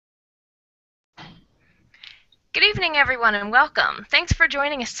Good evening, everyone, and welcome. Thanks for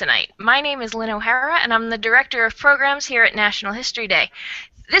joining us tonight. My name is Lynn O'Hara, and I'm the Director of Programs here at National History Day.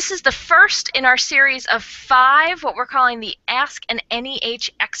 This is the first in our series of 5, what we're calling the Ask an NEH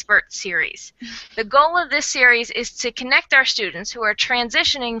Expert series. The goal of this series is to connect our students who are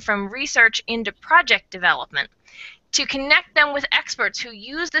transitioning from research into project development, to connect them with experts who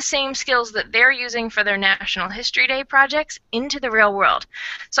use the same skills that they're using for their National History Day projects into the real world.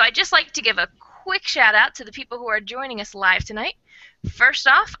 So I'd just like to give a quick shout out to the people who are joining us live tonight. First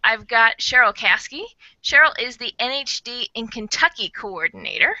off, I've got Cheryl Caskey. Cheryl is the NHD in Kentucky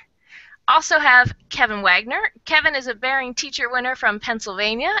coordinator. Also have Kevin Wagner. Kevin is a Bering teacher winner from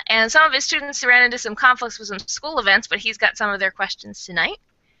Pennsylvania, and some of his students ran into some conflicts with some school events, but he's got some of their questions tonight.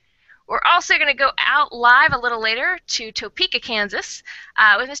 We're also going to go out live a little later to Topeka, Kansas,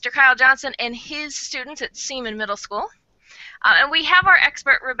 with Mr. Kyle Johnson and his students at Seaman Middle School. And we have our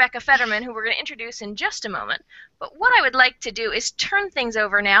expert, Rebecca Fetterman, who we're going to introduce in just a moment. But what I would like to do is turn things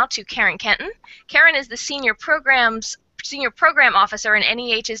over now to Karen Kenton. Karen is the Senior Program Officer in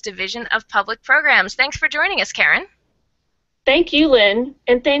NEH's Division of Public Programs. Thanks for joining us, Karen. Thank you, Lynn,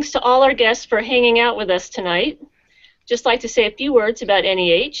 and thanks to all our guests for hanging out with us tonight. Just like to say a few words about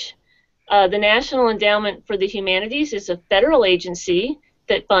NEH. The National Endowment for the Humanities is a federal agency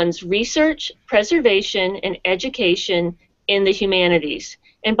that funds research, preservation, and education in the humanities.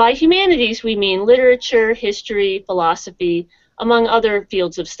 And by humanities, we mean literature, history, philosophy, among other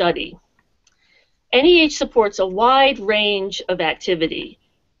fields of study. NEH supports a wide range of activity: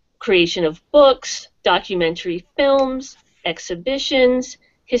 creation of books, documentary films, exhibitions,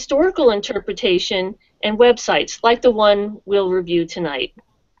 historical interpretation, and websites like the one we'll review tonight.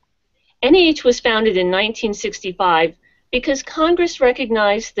 NEH was founded in 1965 because Congress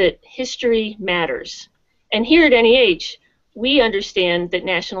recognized that history matters. And here at NEH, we understand that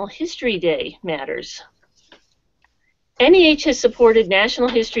National History Day matters. NEH has supported National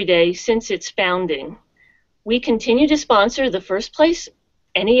History Day since its founding. We continue to sponsor the first place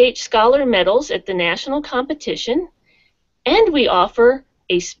NEH Scholar Medals at the national competition, and we offer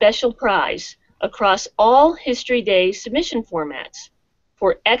a special prize across all History Day submission formats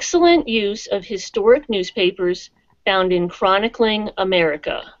for excellent use of historic newspapers found in Chronicling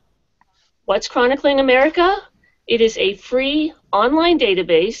America. What's Chronicling America? It is a free online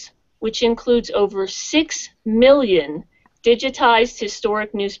database which includes over 6 million digitized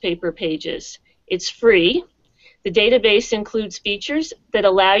historic newspaper pages. It's free. The database includes features that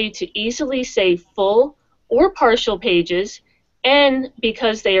allow you to easily save full or partial pages, and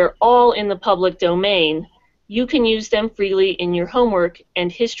because they are all in the public domain, you can use them freely in your homework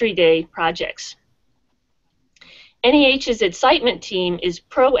and History Day projects. NEH's Excitement team is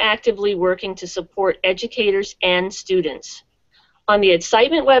proactively working to support educators and students. On the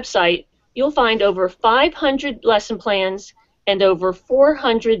Excitement website, you'll find over 500 lesson plans and over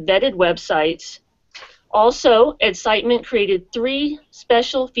 400 vetted websites. Also, Excitement created 3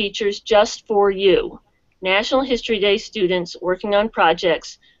 special features just for you: National History Day students working on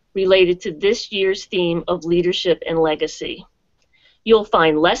projects related to this year's theme of leadership and legacy. You'll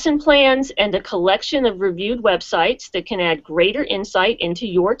find lesson plans and a collection of reviewed websites that can add greater insight into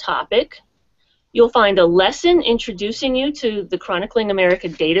your topic. You'll find a lesson introducing you to the Chronicling America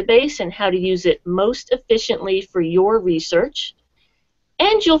database and how to use it most efficiently for your research.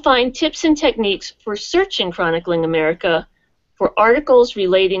 And you'll find tips and techniques for searching Chronicling America for articles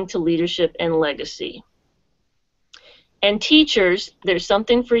relating to leadership and legacy. And teachers, there's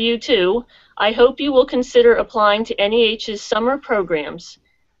something for you too. I hope you will consider applying to NEH's summer programs.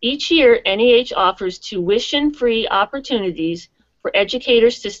 Each year, NEH offers tuition-free opportunities for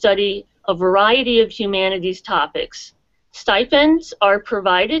educators to study a variety of humanities topics. Stipends are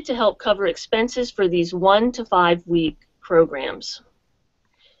provided to help cover expenses for these 1 to 5 week programs.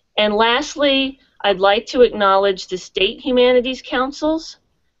 And lastly, I'd like to acknowledge the state humanities councils.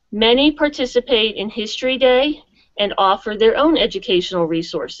 Many participate in History Day and offer their own educational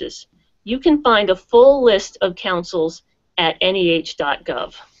resources. You can find a full list of councils at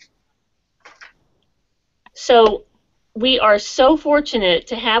NEH.gov. So we are so fortunate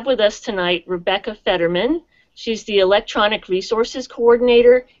to have with us tonight Rebecca Fetterman. She's the Electronic Resources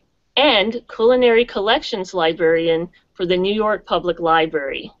Coordinator and Culinary Collections Librarian for the New York Public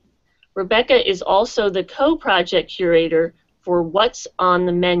Library. Rebecca is also the co-project curator for What's on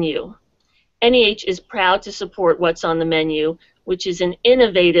the Menu. NEH is proud to support What's on the Menu, which is an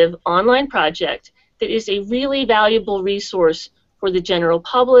innovative online project that is a really valuable resource for the general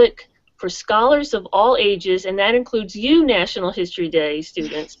public, for scholars of all ages, and that includes you, National History Day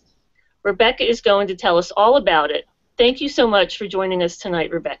students. Rebecca is going to tell us all about it. Thank you so much for joining us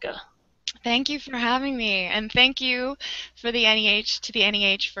tonight, Rebecca. Thank you for having me, and thank you for the NEH to the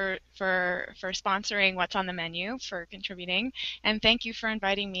NEH for sponsoring What's on the Menu, for contributing, and thank you for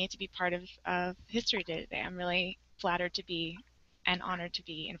inviting me to be part of History Day today. I'm really flattered to be and honored to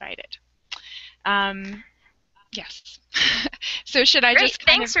be invited. Um, yes. So should I Great. just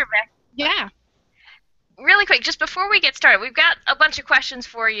kind of, Thanks, Rebecca. yeah, Really quick, just before we get started, we've got a bunch of questions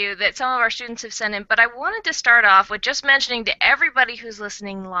for you that some of our students have sent in, but I wanted to start off with just mentioning to everybody who's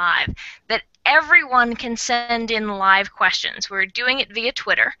listening live that everyone can send in live questions. We're doing it via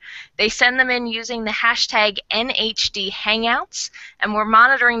Twitter. They send them in using the hashtag NHD Hangouts, and we're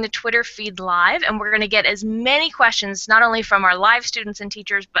monitoring the Twitter feed live, and we're going to get as many questions, not only from our live students and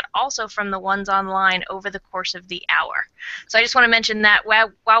teachers, but also from the ones online over the course of the hour. So I just want to mention that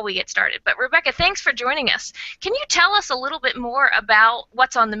while we get started. But Rebecca, thanks for joining us. Can you tell us a little bit more about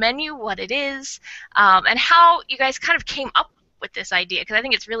what's on the menu, what it is, and how you guys kind of came up with this idea? Because I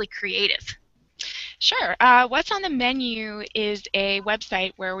think it's really creative. sure. What's on the Menu is a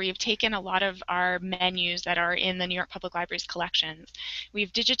website where we've taken a lot of our menus that are in the New York Public Library's collections.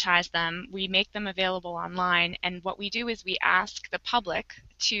 We've digitized them, we make them available online, and what we do is we ask the public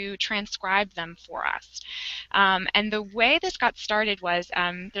to transcribe them for us. And the way this got started was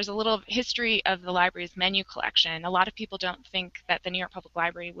there's a little history of the library's menu collection. A lot of people don't think that the New York Public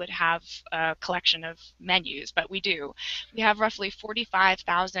Library would have a collection of menus, but we do. We have roughly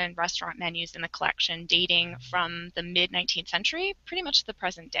 45,000 restaurant menus in the collection dating from the mid 19th century, pretty much to the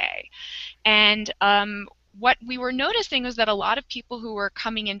present day. And what we were noticing was that a lot of people who were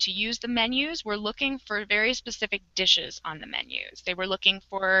coming in to use the menus were looking for very specific dishes on the menus. They were looking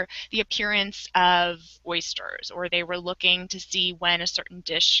for the appearance of oysters, or they were looking to see when a certain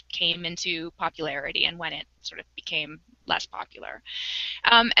dish came into popularity and when it sort of became less popular.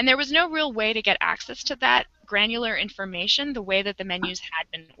 And there was no real way to get access to that granular information the way that the menus had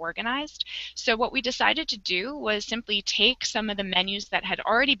been organized. So what we decided to do was simply take some of the menus that had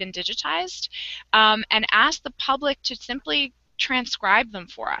already been digitized and ask the public to simply transcribe them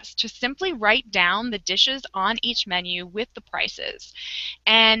for us, to simply write down the dishes on each menu with the prices.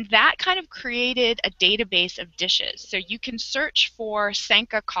 And that kind of created a database of dishes. So you can search for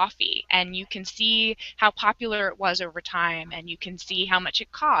Sanka coffee and you can see how popular it was over time, and you can see how much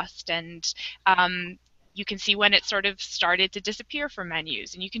it cost, and you can see when it sort of started to disappear from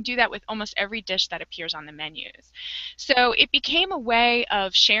menus. And you can do that with almost every dish that appears on the menus. So it became a way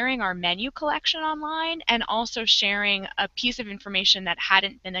of sharing our menu collection online and also sharing a piece of information that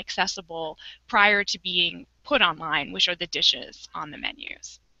hadn't been accessible prior to being put online, which are the dishes on the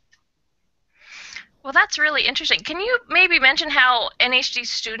menus. Well, that's really interesting. Can you maybe mention how NHD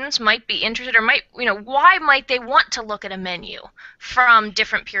students might be interested, or why might they want to look at a menu from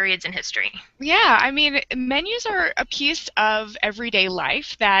different periods in history? Yeah, I mean, menus are a piece of everyday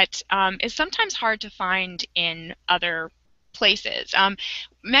life that is sometimes hard to find in other places.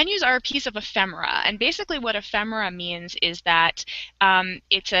 Menus are a piece of ephemera, and basically what ephemera means is that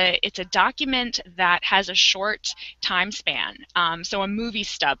it's a document that has a short time span. So a movie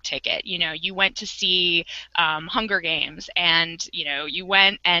stub ticket, you went to see Hunger Games, and you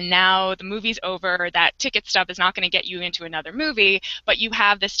went, and now the movie's over. That ticket stub is not going to get you into another movie, but you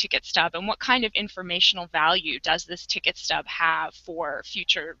have this ticket stub, and what kind of informational value does this ticket stub have for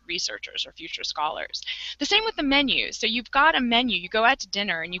future researchers or future scholars? The same with the menus. So you've got a menu, you go out to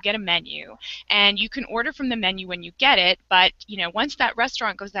dinner and you get a menu, and you can order from the menu when you get it, but once that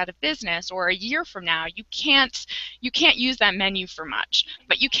restaurant goes out of business, or a year from now, you can't use that menu for much,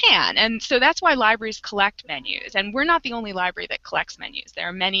 but you can. And so that's why libraries collect menus, and we're not the only library that collects menus. There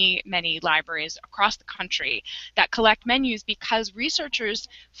are many, many libraries across the country that collect menus because researchers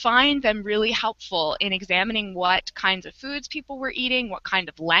find them really helpful in examining what kinds of foods people were eating, what kind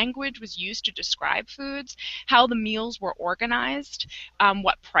of language was used to describe foods, how the meals were organized,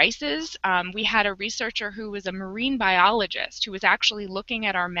 what prices. We had a researcher who was a marine biologist who was actually looking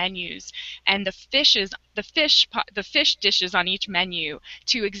at our menus and the fish dishes on each menu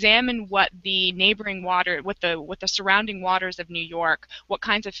to examine what the neighboring water, what the surrounding waters of New York, what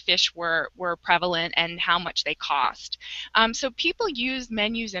kinds of fish were prevalent and how much they cost. So people use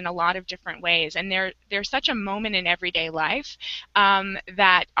menus in a lot of different ways, and they're such a moment in everyday life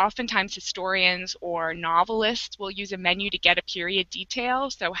that oftentimes historians or novelists will use a menu to get a period detail.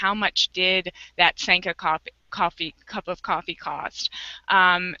 So how much did that Sanka cup of coffee cost?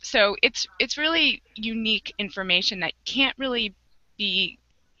 So it's really unique information that you can't really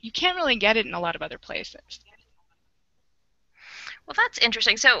get it in a lot of other places. Well, that's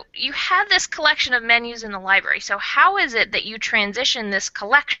interesting. So you have this collection of menus in the library. So how is it that you transition this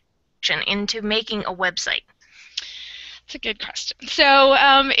collection into making a website? It's a good question. So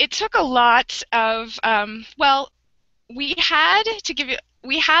it took a lot of, well, we had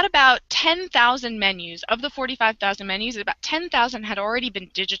about 10,000 menus. Of the 45,000 menus, about 10,000 had already been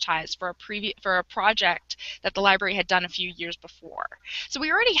digitized for a project that the library had done a few years before. So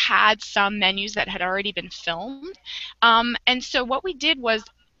we already had some menus that had already been filmed. And so what we did was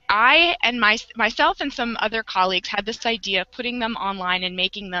I and myself and some other colleagues had this idea of putting them online and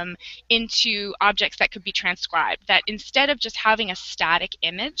making them into objects that could be transcribed. That instead of just having a static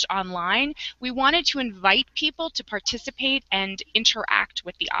image online, we wanted to invite people to participate and interact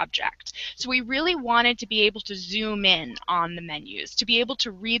with the object. So we really wanted to be able to zoom in on the menus, to be able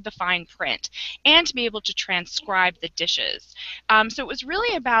to read the fine print, and to be able to transcribe the dishes. So it was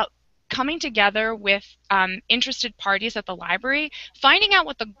really about coming together with interested parties at the library, finding out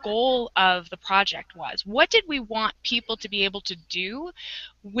what the goal of the project was. What did we want people to be able to do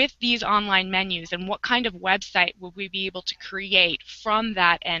with these online menus, and what kind of website would we be able to create from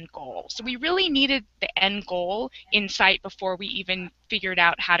that end goal? So we really needed the end goal in sight before we even figured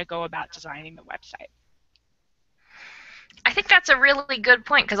out how to go about designing the website. I think that's a really good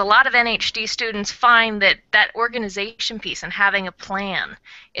point, because a lot of NHD students find that that organization piece and having a plan,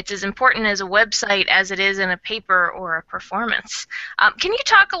 it's as important as a website as it is in a paper or a performance. Can you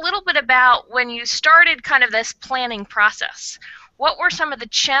talk a little bit about when you started kind of this planning process? What were some of the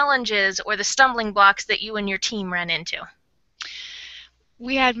challenges or the stumbling blocks that you and your team ran into?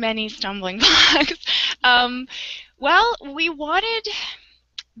 We had many stumbling blocks. Well,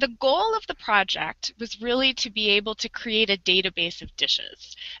 the goal of the project was really to be able to create a database of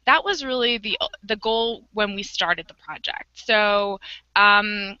dishes. That was really the goal when we started the project. So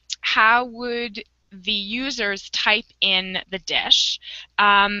how would the users type in the dish?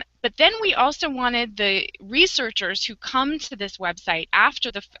 But then we also wanted the researchers who come to this website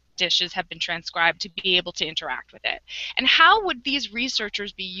after the dishes have been transcribed to be able to interact with it. And how would these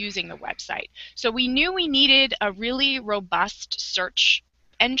researchers be using the website? So we knew we needed a really robust search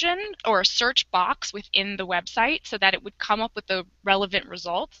engine or a search box within the website so that it would come up with the relevant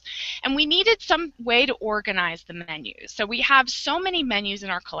results. And we needed some way to organize the menus. So we have so many menus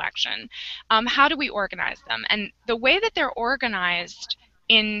in our collection. How do we organize them? And the way that they're organized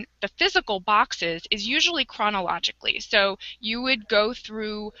in the physical boxes is usually chronologically. So you would go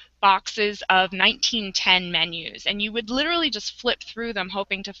through boxes of 1910 menus, and you would literally just flip through them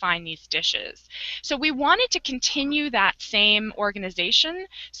hoping to find these dishes. So we wanted to continue that same organization,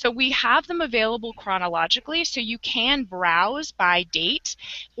 so we have them available chronologically, so you can browse by date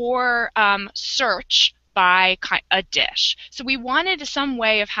or search by a dish. So we wanted some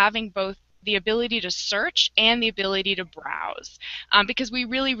way of having both the ability to search and the ability to browse, because we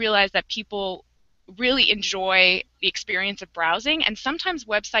really realized that people really enjoy the experience of browsing, and sometimes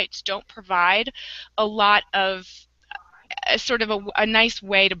websites don't provide a lot of sort of a nice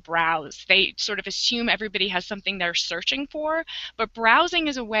way to browse. They sort of assume everybody has something they're searching for, but browsing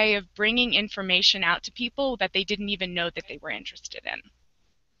is a way of bringing information out to people that they didn't even know that they were interested in.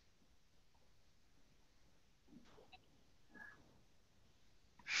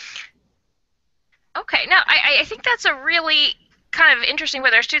 Okay, now I think that's a really kind of interesting way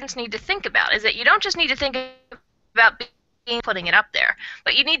that our students need to think about, is that you don't just need to think about putting it up there,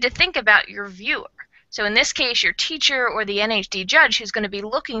 but you need to think about your viewer. So in this case, your teacher or the NHD judge who's going to be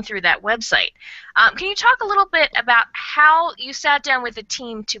looking through that website. Can you talk a little bit about how you sat down with the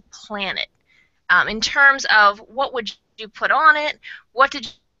team to plan it, in terms of what would you put on it, what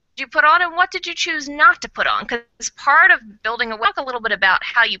did you put on, and what did you choose not to put on? Because part of building talk a little bit about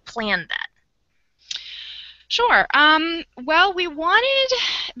how you planned that. Sure. Well,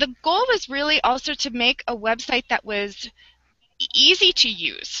 the goal was really also to make a website that was easy to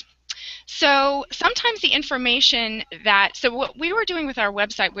use. So sometimes the information so what we were doing with our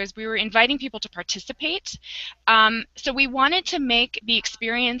website was we were inviting people to participate. So we wanted to make the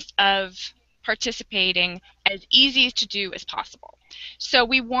experience of participating as easy to do as possible. So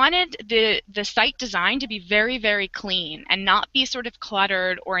we wanted the site design to be very, very clean and not be sort of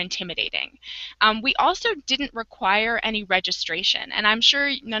cluttered or intimidating. We also didn't require any registration, and I'm sure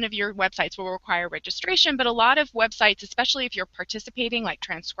none of your websites will require registration, but a lot of websites, especially if you're participating, like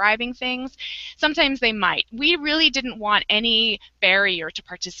transcribing things, sometimes they might. We really didn't want any barrier to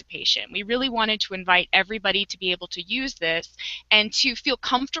participation. We really wanted to invite everybody to be able to use this and to feel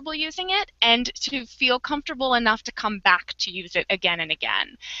comfortable using it and to feel comfortable enough to come back to use it again and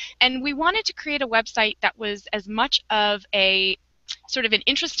again. And we wanted to create a website that was as much of a sort of an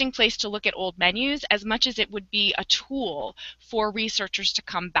interesting place to look at old menus as much as it would be a tool for researchers to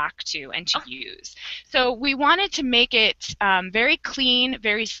come back to and to use. So we wanted to make it very clean,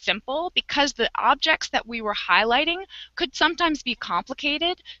 very simple, because the objects that we were highlighting could sometimes be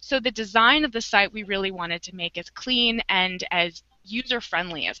complicated. So the design of the site we really wanted to make as clean and as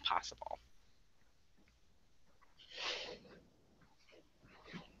user-friendly as possible.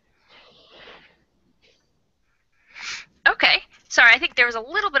 Okay. Sorry, I think there was a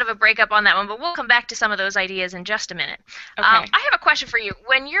little bit of a breakup on that one, but we'll come back to some of those ideas in just a minute. Okay. I have a question for you.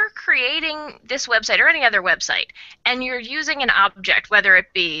 When you're creating this website or any other website, and you're using an object, whether it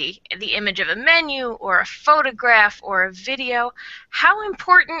be the image of a menu or a photograph or a video, how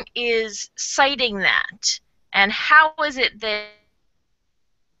important is citing that? And how is it that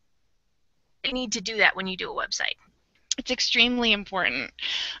you need to do that when you do a website? It's extremely important.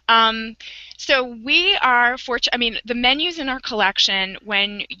 So we are fortunate. I mean, the menus in our collection,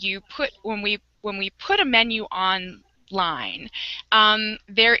 when we put a menu online,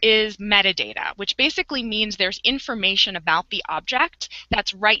 there is metadata, which basically means there's information about the object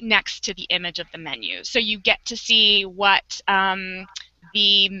that's right next to the image of the menu. So you get to see what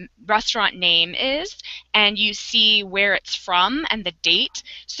the restaurant name is, and you see where it's from and the date,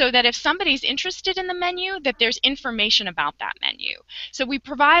 so that if somebody's interested in the menu, that there's information about that menu. So we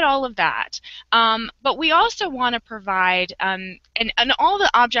provide all of that, but we also want to provide, and all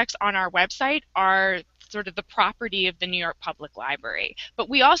the objects on our website are sort of the property of the New York Public Library. But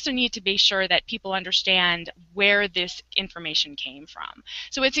we also need to be sure that people understand where this information came from.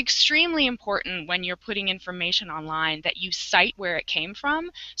 So it's extremely important when you're putting information online that you cite where it came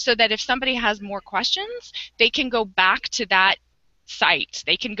from, so that if somebody has more questions, they can go back to that site.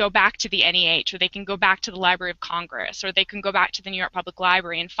 They can go back to the NEH, or they can go back to the Library of Congress, or they can go back to the New York Public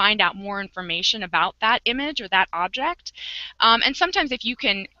Library and find out more information about that image or that object. And sometimes if you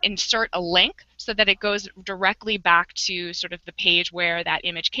can insert a link so that it goes directly back to sort of the page where that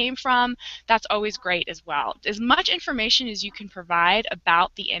image came from, that's always great as well. As much information as you can provide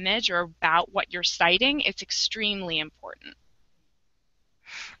about the image or about what you're citing, it's extremely important.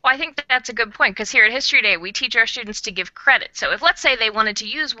 Well, I think that's a good point, because here at History Day, we teach our students to give credit. So if, let's say, they wanted to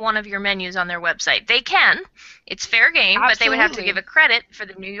use one of your menus on their website, they can. It's fair game, Absolutely. but they would have to give a credit for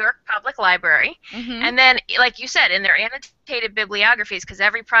the New York Public Library. Mm-hmm. And then, like you said, in their annotated bibliographies, because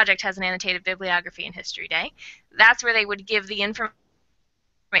every project has an annotated bibliography in History Day, that's where they would give the information,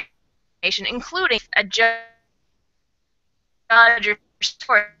 including a judge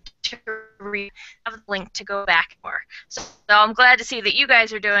or to read, have the link to go back more. So I'm glad to see that you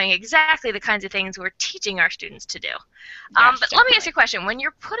guys are doing exactly the kinds of things we're teaching our students to do. Yes, but let me ask you a question. When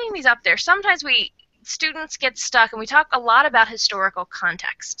you're putting these up there, sometimes students get stuck, and we talk a lot about historical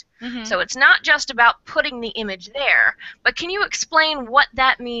context. Mm-hmm. So it's not just about putting the image there, but can you explain what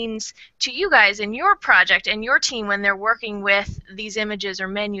that means to you guys in your project and your team when they're working with these images or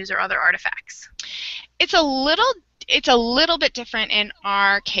menus or other artifacts? It's a little bit different in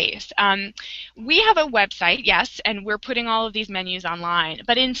our case. We have a website, yes, and we're putting all of these menus online.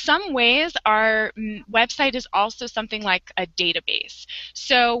 But in some ways, our website is also something like a database.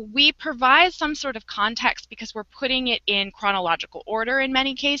 So we provide some sort of context because we're putting it in chronological order in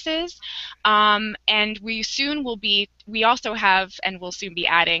many cases. And we also have, and we'll soon be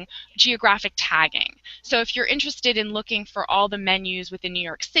adding, geographic tagging. So if you're interested in looking for all the menus within New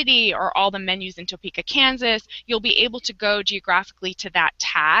York City or all the menus in Topeka, Kansas, you'll be able to go geographically to that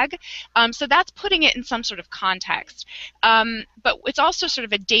tag. So that's putting it in some sort of context. But it's also sort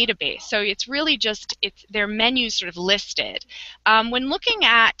of a database. So it's really just, their menus sort of listed. When looking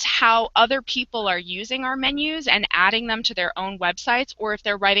at how other people are using our menus and adding them to their own websites, or if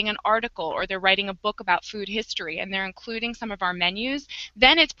they're writing an article or they're writing a book about food history and they're including some of our menus,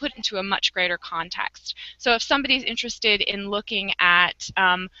 then it's put into a much greater context. So if somebody's interested in looking at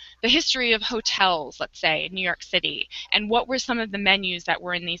the history of hotels, let's say, in New York City, and what were some of the menus that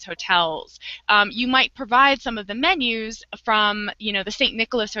were in these hotels, you might provide some of the menus from, the St.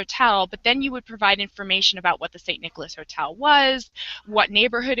 Nicholas Hotel, but then you would provide information about what the St. Nicholas Hotel was, what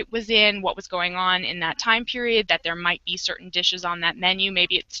neighborhood it was in, what was going on in that time period, that there might be certain dishes on that menu.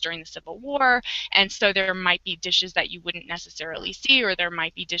 Maybe it's during the Civil War, and so there might be dishes that you wouldn't necessarily see, or there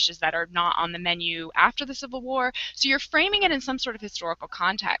might be dishes that are not on the menu after the Civil War. So you're framing it in some sort of historical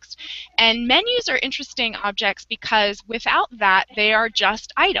context. And menus are interesting objects because without that, they are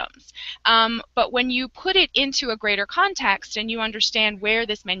just items. But when you put it into a greater context and you understand where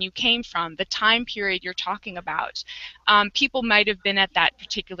this menu came from, the time period you're talking about, people might have been at that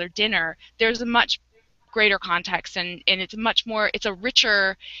particular dinner, there's a much greater context, and it's a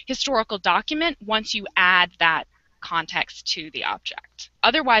richer historical document once you add that context to the object.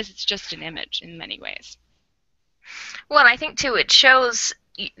 Otherwise, it's just an image in many ways. Well, and I think too it shows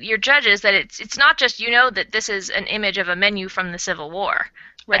your judges that it's not just that this is an image of a menu from the Civil War,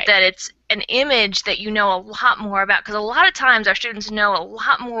 but Right. that it's an image that you know a lot more about, because a lot of times our students know a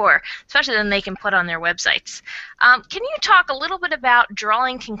lot more, especially than they can put on their websites. Can you talk a little bit about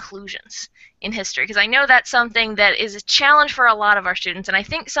drawing conclusions in history? Because I know that's something that is a challenge for a lot of our students, and I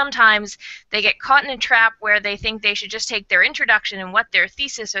think sometimes they get caught in a trap where they think they should just take their introduction and what their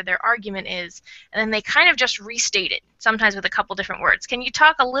thesis or their argument is, and then they kind of just restate it, sometimes with a couple different words. Can you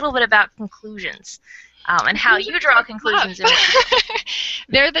talk a little bit about conclusions and how you draw conclusions?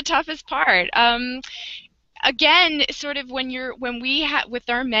 They're the toughest part. Again, sort of when we with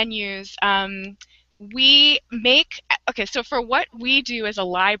our menus, we make, okay, so for what we do as a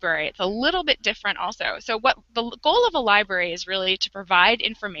library, it's a little bit different also. So what the goal of a library is really to provide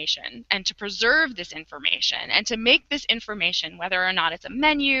information and to preserve this information and to make this information, whether or not it's a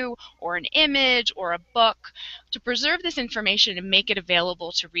menu or an image or a book, to preserve this information and make it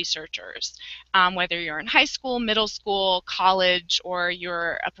available to researchers, whether you're in high school, middle school, college, or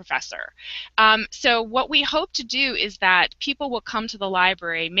you're a professor. So what we hope to do is that people will come to the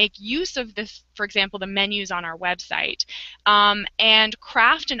library, make use of this, for example, the menus on our website, and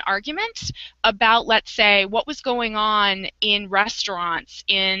craft an argument about, let's say, what was going on in restaurants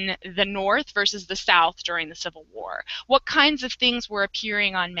in the North versus the South during the Civil War. What kinds of things were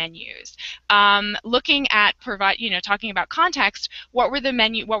appearing on menus? Looking at talking about context, what were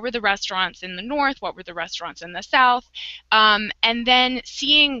the restaurants in the North, what were the restaurants in the South, and then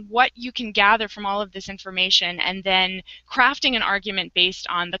seeing what you can gather from all of this information and then crafting an argument based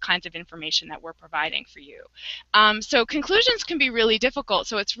on the kinds of information that we're providing for you. So conclusions can be really difficult,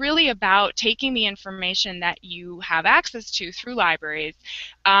 so it's really about taking the information that you have access to through libraries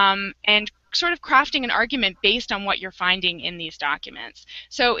and sort of crafting an argument based on what you're finding in these documents.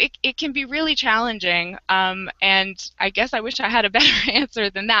 So it can be really challenging, and I guess I wish I had a better answer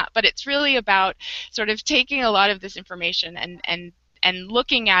than that, but it's really about sort of taking a lot of this information and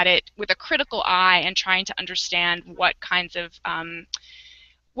looking at it with a critical eye and trying to understand what kind of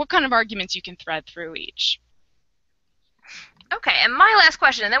arguments you can thread through each. Okay, and my last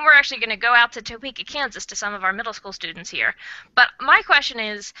question, and then we're actually going to go out to Topeka, Kansas to some of our middle school students here. But my question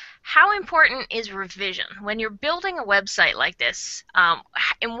is, how important is revision? When you're building a website like this,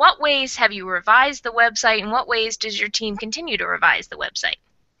 in what ways have you revised the website? In what ways does your team continue to revise the website?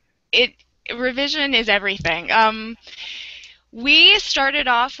 Revision is everything. We started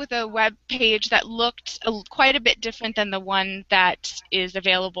off with a web page that looked quite a bit different than the one that is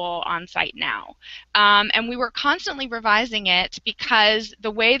available on site now. And we were constantly revising it because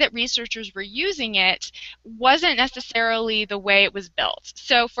the way that researchers were using it wasn't necessarily the way it was built.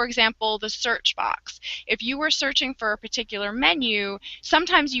 So, for example, the search box. If you were searching for a particular menu,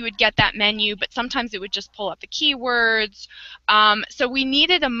 sometimes you would get that menu, but sometimes it would just pull up the keywords. So we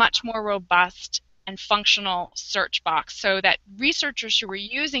needed a much more robust and functional search box so that researchers who were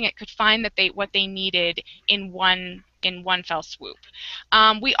using it could find that what they needed in one fell swoop.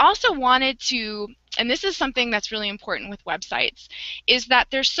 We also wanted to, and this is something that's really important with websites, is that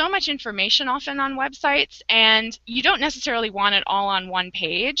there's so much information often on websites, and you don't necessarily want it all on one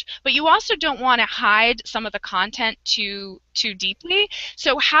page, but you also don't want to hide some of the content too deeply.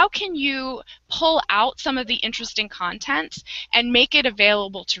 So how can you pull out some of the interesting content and make it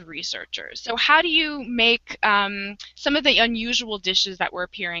available to researchers? So how do you make some of the unusual dishes that were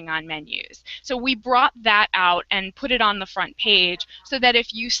appearing on menus? So we brought that out and put it on the front page so that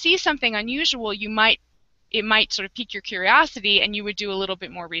if you see something unusual, it might sort of pique your curiosity and you would do a little bit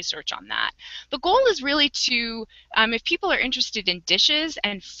more research on that. The goal is really to, if people are interested in dishes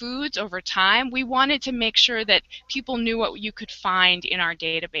and foods over time, we wanted to make sure that people knew what you could find in our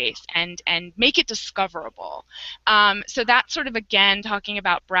database and make it discoverable. So that's sort of, again, talking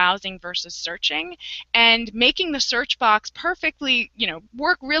about browsing versus searching and making the search box perfectly,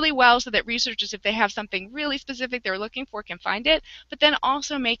 work really well so that researchers, if they have something really specific they're looking for, can find it, but then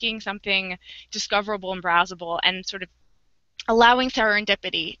also making something discoverable and browsable and sort of allowing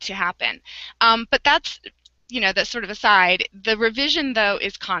serendipity to happen. But that's sort of aside. The revision, though,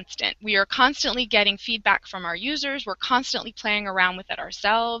 is constant. We are constantly getting feedback from our users. We're constantly playing around with it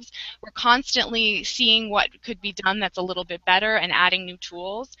ourselves. We're constantly seeing what could be done that's a little bit better and adding new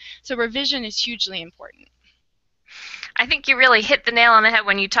tools. So revision is hugely important. I think you really hit the nail on the head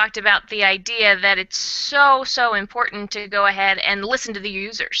when you talked about the idea that it's so important to go ahead and listen to the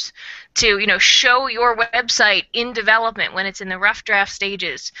users, to show your website in development when it's in the rough draft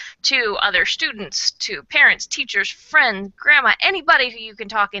stages to other students, to parents, teachers, friends, grandma, anybody who you can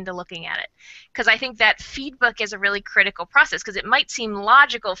talk into looking at it. because I think that feedback is a really critical process, because it might seem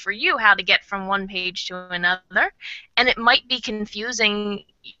logical for you how to get from one page to another, and it might be confusing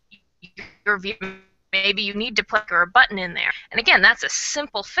your view. Maybe you need to put a button in there. And again, that's a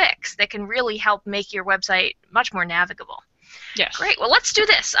simple fix that can really help make your website much more navigable. Yes. Great. Well, let's do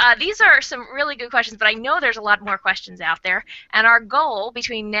this. These are some really good questions, but I know there's a lot more questions out there. And our goal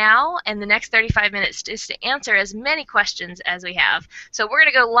between now and the next 35 minutes is to answer as many questions as we have. So we're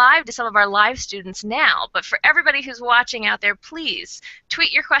going to go live to some of our live students now. But for everybody who's watching out there, please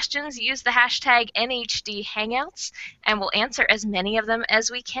tweet your questions, use the hashtag NHD Hangouts, and we'll answer as many of them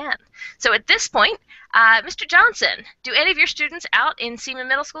as we can. So at this point, Mr. Johnson, do any of your students out in Seaman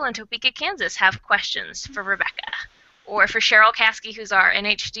Middle School in Topeka, Kansas have questions for Rebecca? Or for Cheryl Caskey, who's our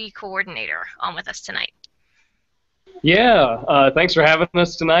NHD coordinator, on with us tonight? Yeah, thanks for having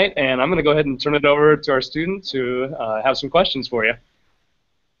us tonight, and I'm going to go ahead and turn it over to our students who have some questions for you.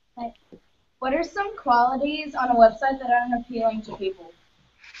 What are some qualities on a website that aren't appealing to people?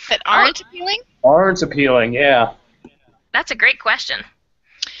 That aren't appealing? Aren't appealing, yeah. That's a great question.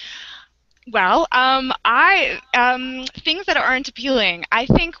 Well, things that aren't appealing. I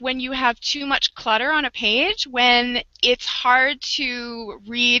think when you have too much clutter on a page, when it's hard to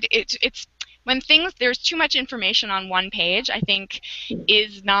read, it's when there's too much information on one page, I think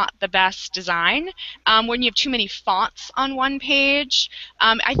is not the best design. When you have too many fonts on one page,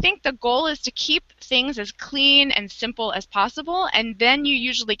 I think the goal is to keep things as clean and simple as possible, and then you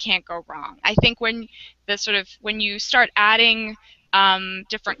usually can't go wrong. I think when you start adding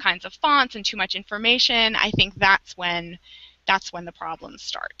different kinds of fonts and too much information, I think that's when the problems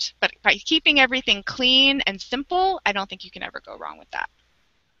start. But by keeping everything clean and simple, I don't think you can ever go wrong with that.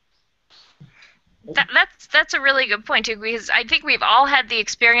 That's a really good point too, because I think we've all had the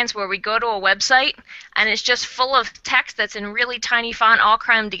experience where we go to a website and it's just full of text that's in really tiny font all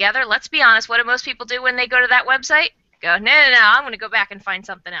crammed together. Let's be honest, what do most people do when they go to that website? Go, no, I'm going to go back and find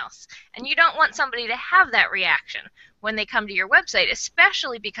something else. And you don't want somebody to have that reaction when they come to your website,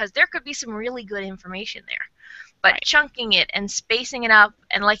 especially because there could be some really good information there. But Right. Chunking it and spacing it up,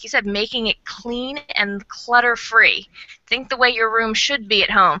 and like you said, making it clean and clutter-free, think the way your room should be at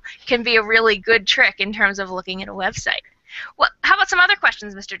home, can be a really good trick in terms of looking at a website. How about some other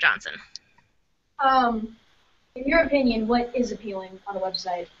questions, Mr. Johnson? In your opinion, what is appealing on a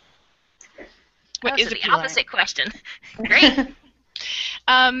website? What is the appealing? opposite question. Great.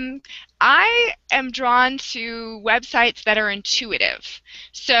 I am drawn to websites that are intuitive.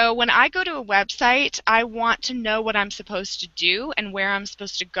 So when I go to a website, I want to know what I'm supposed to do and where I'm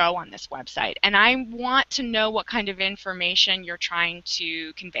supposed to go on this website. And I want to know what kind of information you're trying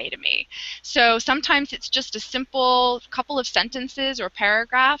to convey to me. So sometimes it's just a simple couple of sentences or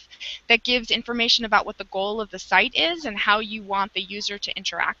paragraph that gives information about what the goal of the site is and how you want the user to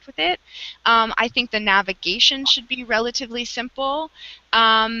interact with it. I think the navigation should be relatively simple.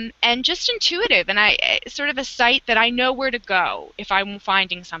 And just intuitive, and sort of a site that I know where to go if I'm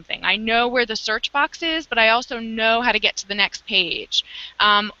finding something. I know where the search box is, but I also know how to get to the next page.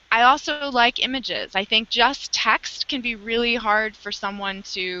 I also like images. I think just text can be really hard for someone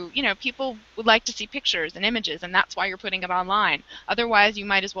to, people would like to see pictures and images, and that's why you're putting it online. Otherwise, you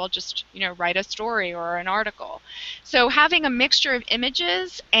might as well just, write a story or an article. So having a mixture of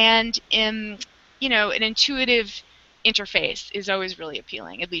images and, an intuitive interface is always really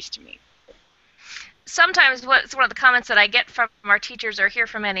appealing, at least to me. Sometimes one of the comments that I get from our teachers or hear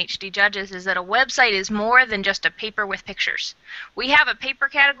from NHD judges is that a website is more than just a paper with pictures. We have a paper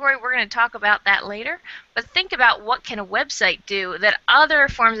category. We're going to talk about that later. But think about what can a website do that other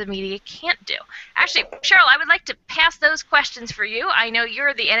forms of media can't do. Actually, Cheryl, I would like to pass those questions for you. I know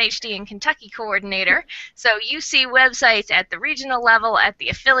you're the NHD in Kentucky coordinator, so you see websites at the regional level, at the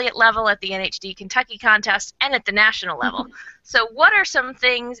affiliate level, at the NHD Kentucky contest, and at the national level. So what are some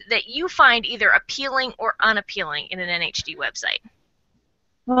things that you find either appealing or unappealing in an NHD website?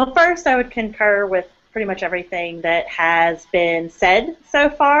 Well, first, I would concur with pretty much everything that has been said so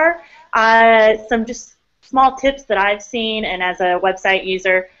far. Some just small tips that I've seen, and as a website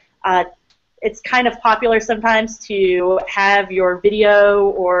user, it's kind of popular sometimes to have your video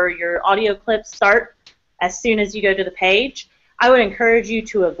or your audio clip start as soon as you go to the page. I would encourage you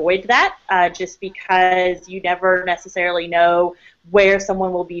to avoid that just because you never necessarily know where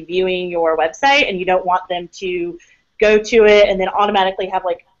someone will be viewing your website, and you don't want them to go to it and then automatically have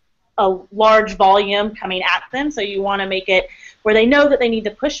like a large volume coming at them. So you want to make it where they know that they need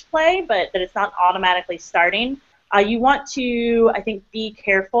to push play, but that it's not automatically starting. You want to, I think, be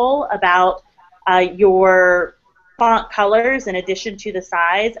careful about your font colors in addition to the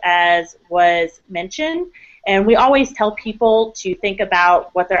size, as was mentioned. And we always tell people to think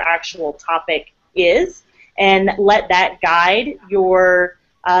about what their actual topic is and let that guide your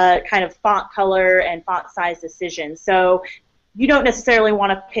kind of font color and font size decision. So you don't necessarily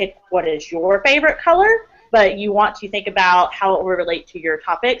want to pick what is your favorite color, but you want to think about how it will relate to your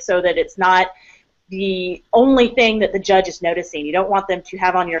topic so that it's not the only thing that the judge is noticing. You don't want them to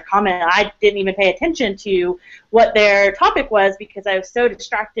have on your comment, I didn't even pay attention to what their topic was because I was so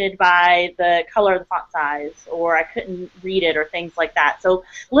distracted by the color of the font size, or I couldn't read it, or things like that. So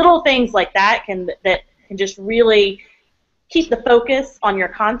little things like that can just really keep the focus on your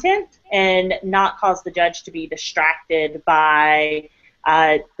content and not cause the judge to be distracted by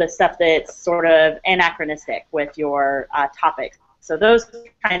the stuff that's sort of anachronistic with your topics. So those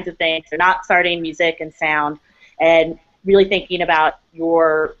kinds of things are not starting music and sound, and really thinking about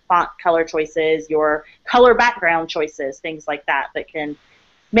your font color choices, your color background choices, things like that that can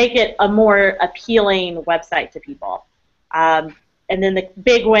make it a more appealing website to people. And then the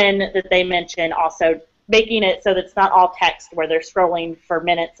big win that they mentioned, also making it so that it's not all text where they're scrolling for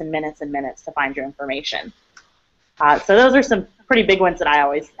minutes and minutes and minutes to find your information. So those are some pretty big ones that I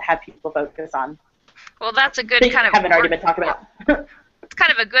always have people focus on. Well, that's a good kind of haven't already been talked about. It's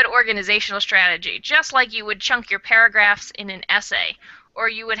kind of a good organizational strategy, just like you would chunk your paragraphs in an essay, or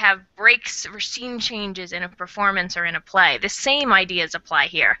you would have breaks or scene changes in a performance or in a play. The same ideas apply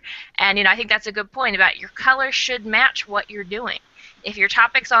here. And I think that's a good point about your color should match what you're doing. If your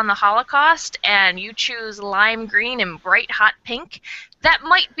topic's on the Holocaust and you choose lime green and bright hot pink, that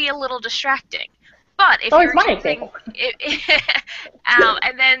might be a little distracting. But if you're using,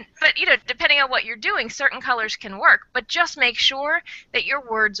 depending on what you're doing, certain colors can work. But just make sure that your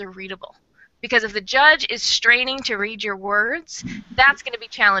words are readable, because if the judge is straining to read your words, that's going to be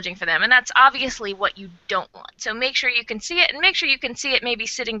challenging for them, and that's obviously what you don't want. So make sure you can see it, and make sure you can see it maybe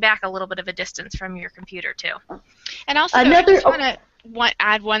sitting back a little bit of a distance from your computer too. And also, I just want to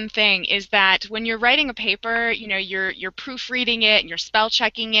add one thing, is that when you're writing a paper, you're proofreading it and you're spell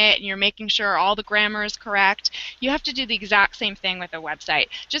checking it and you're making sure all the grammar is correct. You have to do the exact same thing with a website.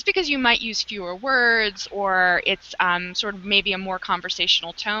 Just because you might use fewer words, or it's sort of maybe a more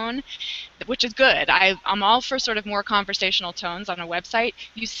conversational tone, which is good. I'm all for sort of more conversational tones on a website.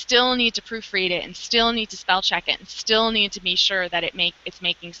 You still need to proofread it and still need to spell check it and still need to be sure that it's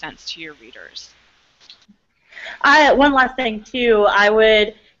making sense to your readers. One last thing, too, I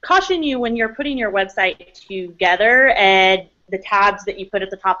would caution you when you're putting your website together and the tabs that you put at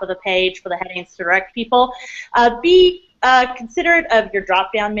the top of the page for the headings to direct people, be considerate of your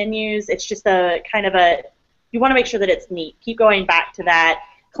drop-down menus. It's just you want to make sure that it's neat. Keep going back to that,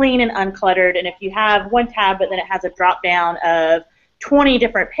 clean and uncluttered, and if you have one tab but then it has a drop-down of 20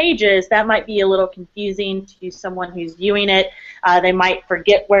 different pages, that might be a little confusing to someone who's viewing it. They might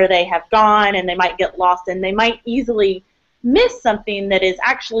forget where they have gone, and they might get lost, and they might easily miss something that is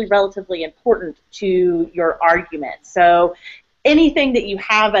actually relatively important to your argument. So anything that you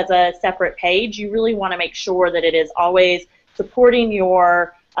have as a separate page, you really want to make sure that it is always supporting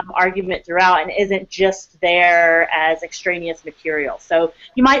your argument throughout and isn't just there as extraneous material. So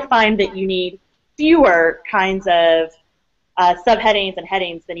you might find that you need fewer kinds of subheadings and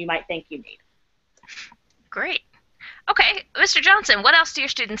headings than you might think you need. Great. Okay, Mr. Johnson, what else do your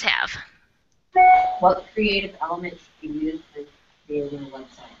students have? What creative elements should be used when creating a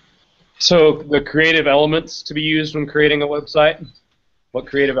website? So the creative elements to be used when creating a website, what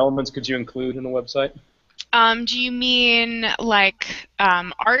creative elements could you include in a website? Do you mean like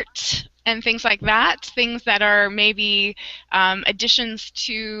art and things like that? Things that are maybe additions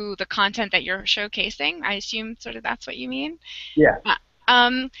to the content that you're showcasing? I assume sort of that's what you mean? Yeah.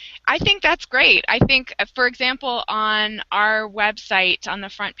 I think that's great. I think, for example, on our website, on the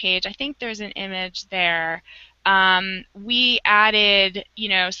front page, I think there's an image there. We added,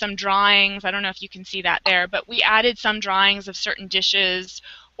 some drawings. I don't know if you can see that there, but we added some drawings of certain dishes,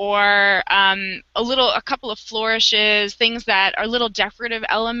 or a couple of flourishes, things that are little decorative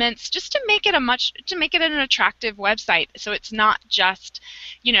elements, just to make it an attractive website. So it's not just,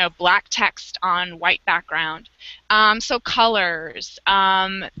 black text on white background. So colors,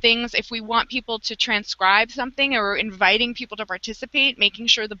 things. If we want people to transcribe something, or inviting people to participate, making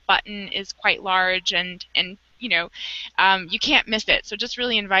sure the button is quite large and you can't miss it. So just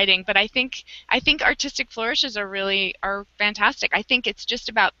really inviting. But I think artistic flourishes are fantastic. I think it's just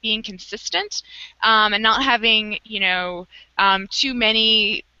about being consistent and not having too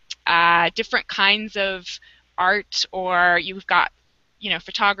many different kinds of art, or you've got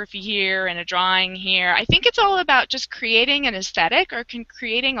photography here and a drawing here. I think it's all about just creating an aesthetic, or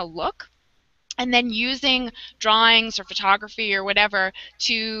creating a look and then using drawings or photography or whatever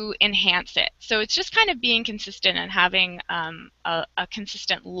to enhance it. So it's just kind of being consistent and having a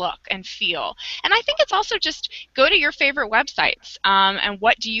consistent look and feel. And I think it's also just go to your favorite websites and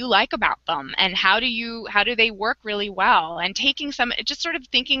what do you like about them, and how do they work really well, and taking some, just sort of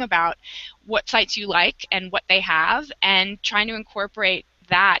thinking about what sites you like and what they have and trying to incorporate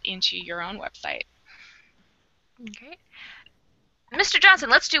that into your own website. Okay. Mr. Johnson,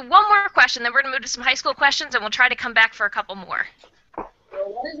 let's do one more question, then we're going to move to some high school questions, and we'll try to come back for a couple more.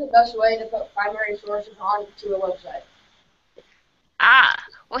 What is the best way to put primary sources onto a website?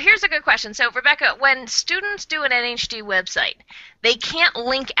 Well, here's a good question. So, Rebecca, when students do an NHD website, they can't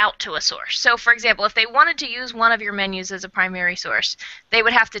link out to a source. So, for example, if they wanted to use one of your menus as a primary source, they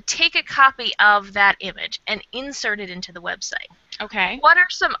would have to take a copy of that image and insert it into the website. Okay. What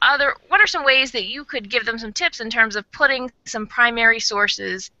are some ways that you could give them some tips in terms of putting some primary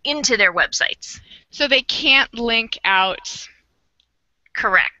sources into their websites? So they can't link out.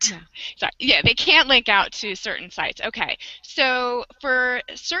 Correct. Yeah, they can't link out to certain sites. Okay. So for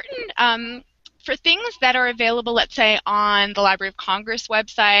certain for things that are available, let's say on the Library of Congress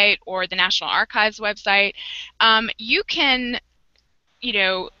website or the National Archives website, you can,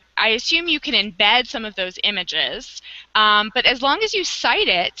 I assume you can embed some of those images, but as long as you cite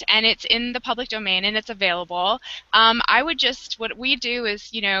it and it's in the public domain and it's available, what we do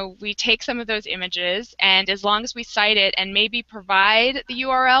is, we take some of those images, and as long as we cite it and maybe provide the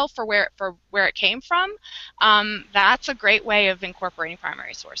URL for where it came from, that's a great way of incorporating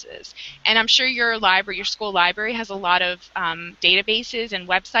primary sources. And I'm sure your school library has a lot of databases and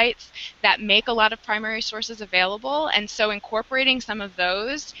websites that make a lot of primary sources available, and so incorporating some of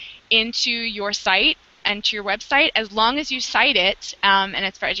those into your site and to your website, as long as you cite it and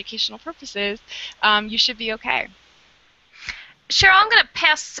it's for educational purposes, you should be okay. Cheryl, I'm going to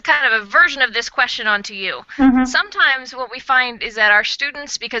pass kind of a version of this question on to you. Sometimes what we find is that our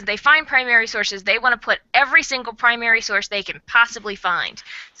students, because they find primary sources, they want to put every single primary source they can possibly find.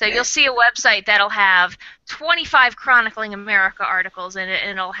 So you'll see a website that'll have 25 Chronicling America articles in it,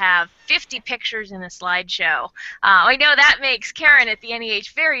 and it'll have 50 pictures in a slideshow. I know that makes Karen at the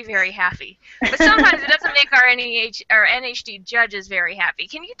NEH very, very happy. But sometimes it doesn't make our NEH or NHD judges very happy.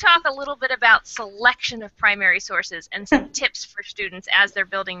 Can you talk a little bit about selection of primary sources and some tips for students as they're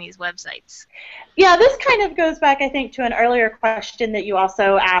building these websites? Yeah, this kind of goes back, I think, to an earlier question that you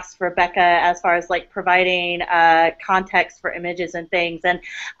also asked, Rebecca, as far as like providing context for images and things. And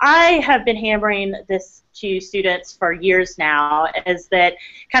I have been hammering this to students for years now, is that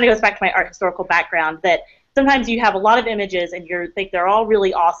kind of goes back to my art historical background, that sometimes you have a lot of images and you think they're all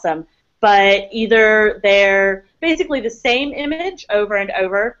really awesome, but either they're basically the same image over and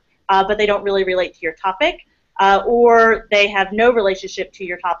over, but they don't really relate to your topic, or they have no relationship to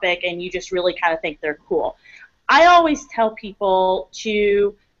your topic and you just really kind of think they're cool. I always tell people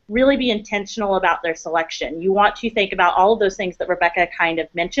to really be intentional about their selection. You want to think about all of those things that Rebecca kind of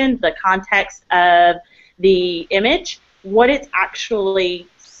mentioned, the context of the image, what it's actually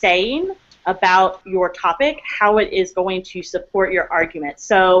saying about your topic, how it is going to support your argument.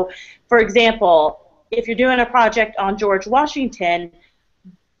 So, for example, if you're doing a project on George Washington,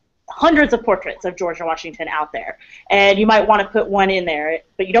 hundreds of portraits of George Washington out there, and you might want to put one in there,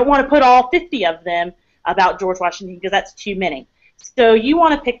 but you don't want to put all 50 of them about George Washington because that's too many. So you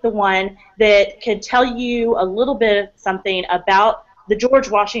want to pick the one that can tell you a little bit of something about the George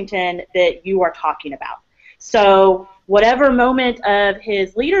Washington that you are talking about. So whatever moment of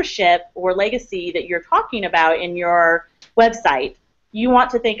his leadership or legacy that you're talking about in your website, you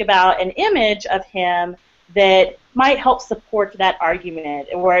want to think about an image of him that might help support that argument,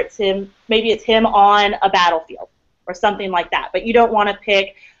 or it's him, maybe it's him on a battlefield or something like that. But you don't want to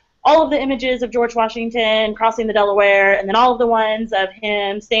pick all of the images of George Washington crossing the Delaware and then all of the ones of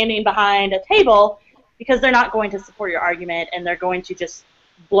him standing behind a table, because they're not going to support your argument and they're going to just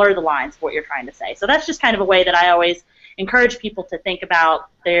blur the lines of what you're trying to say. So that's just kind of a way that I always encourage people to think about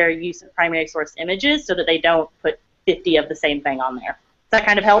their use of primary source images so that they don't put 50 of the same thing on there. Does that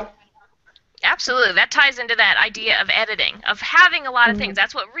kind of help? Absolutely. That ties into that idea of editing, of having a lot of things.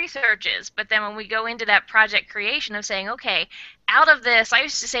 That's what research is. But then when we go into that project creation of saying, okay, out of this, I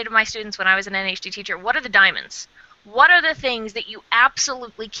used to say to my students when I was an NHD teacher, what are the diamonds? What are the things that you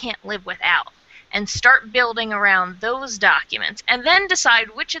absolutely can't live without? And start building around those documents, and then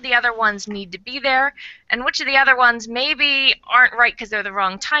decide which of the other ones need to be there and which of the other ones maybe aren't right because they're the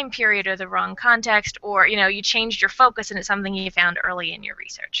wrong time period or the wrong context, or you changed your focus and it's something you found early in your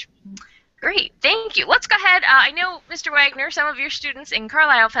research. Great, thank you. Let's go ahead. I know, Mr. Wagner, some of your students in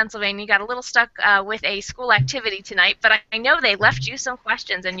Carlisle, Pennsylvania got a little stuck with a school activity tonight, but I know they left you some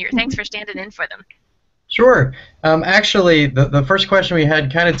questions, and thanks for standing in for them. Sure. Actually, the first question we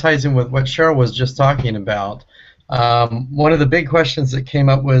had kind of ties in with what Cheryl was just talking about. One of the big questions that came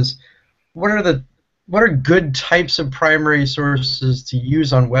up was, what are good types of primary sources to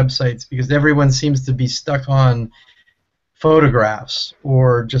use on websites? Because everyone seems to be stuck on photographs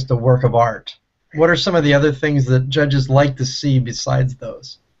or just a work of art. What are some of the other things that judges like to see besides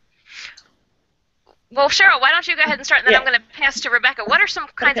those? Well, Cheryl, why don't you go ahead and start, and then Yeah. I'm going to pass to Rebecca. What are some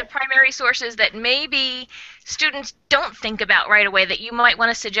kinds of primary sources that maybe students don't think about right away that you might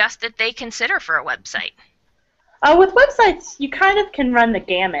want to suggest that they consider for a website? With websites, you kind of can run the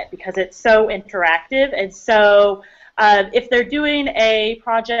gamut because it's so interactive, and so if they're doing a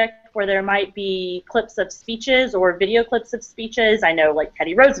project where there might be clips of speeches or video clips of speeches, I know like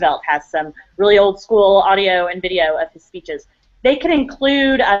Teddy Roosevelt has some really old school audio and video of his speeches. They can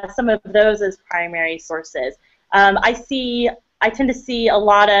include some of those as primary sources. I tend to see a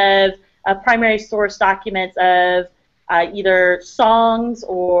lot of primary source documents of either songs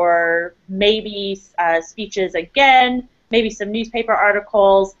or maybe speeches again, maybe some newspaper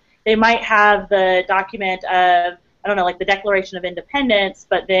articles. They might have the document of, I don't know, like the Declaration of Independence,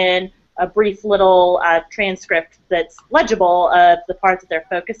 but then a brief little transcript that's legible of the parts that they're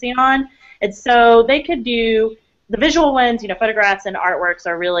focusing on. And so they could do the visual ones, photographs and artworks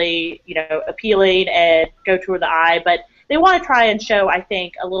are really, appealing and go toward the eye, but they want to try and show, I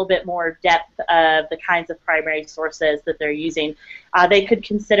think, a little bit more depth of the kinds of primary sources that they're using. They could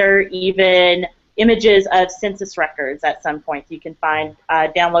consider even images of census records at some point. You can find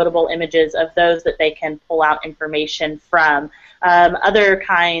downloadable images of those that they can pull out information from. Other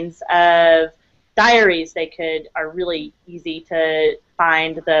kinds of diaries are really easy to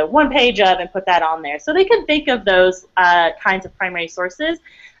find the one page of and put that on there. So they can think of those kinds of primary sources.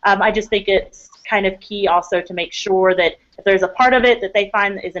 I just think it's kind of key also to make sure that if there's a part of it that they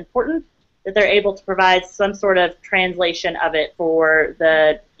find that is important, that they're able to provide some sort of translation of it for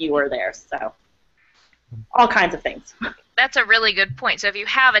the viewer there. So all kinds of things. That's a really good point. So if you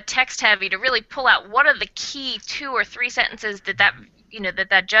have a text heavy, to really pull out what are the key 2 or 3 sentences that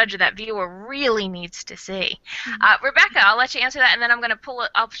judge or that viewer really needs to see. Rebecca, I'll let you answer that, and then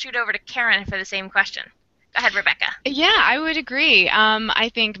I'll shoot over to Karen for the same question. Go ahead, Rebecca. Yeah, I would agree. I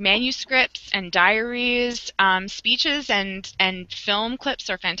think manuscripts and diaries, speeches and film clips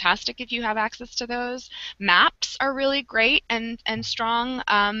are fantastic if you have access to those. Maps are really great and strong.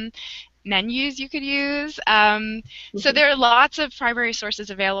 Menus you could use. So there are lots of primary sources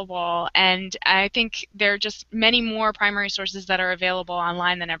available, and I think there are just many more primary sources that are available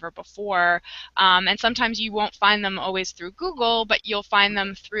online than ever before. And sometimes you won't find them always through Google, but you'll find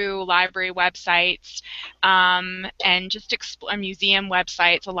them through library websites and just museum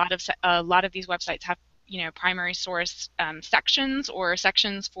websites. A lot of these websites have primary source sections or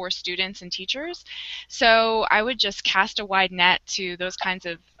sections for students and teachers. So I would just cast a wide net to those kinds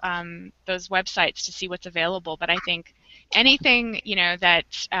of those websites to see what's available. But I think anything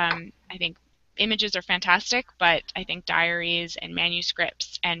that I think images are fantastic, but I think diaries and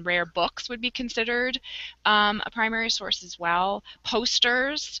manuscripts and rare books would be considered a primary source as well.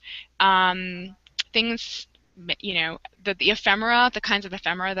 Posters, things. The ephemera, the kinds of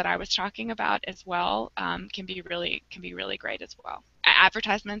ephemera that I was talking about as well, can be really great as well.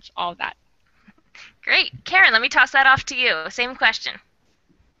 Advertisements, all of that. Great. Karen, let me toss that off to you. Same question.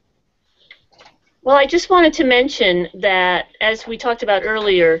 Well, I just wanted to mention that, as we talked about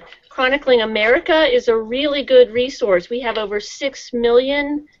earlier, Chronicling America is a really good resource. We have over 6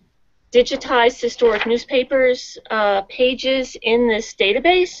 million digitized historic newspapers pages in this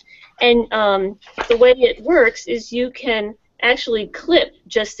database. And the way it works is you can actually clip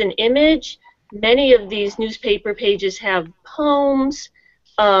just an image. Many of these newspaper pages have poems,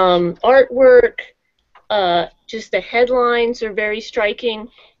 artwork, just the headlines are very striking.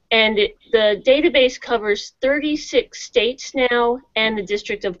 And the database covers 36 states now and the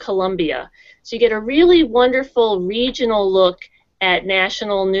District of Columbia. So you get a really wonderful regional look at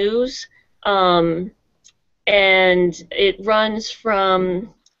national news. And it runs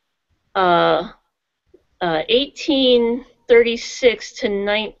from 1836 to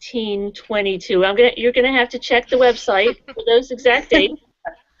 1922. You're gonna have to check the website for those exact dates.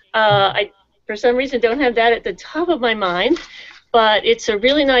 I, for some reason, don't have that at the top of my mind, but it's a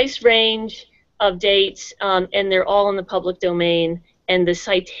really nice range of dates, and they're all in the public domain. And the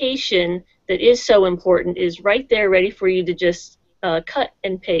citation that is so important is right there, ready for you to just cut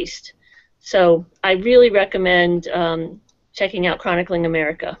and paste. So I really recommend checking out Chronicling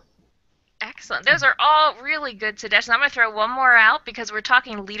America. Excellent. Those are all really good suggestions. I'm going to throw one more out because we're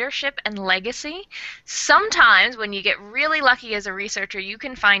talking leadership and legacy. Sometimes when you get really lucky as a researcher, you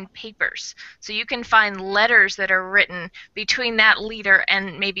can find papers. So you can find letters that are written between that leader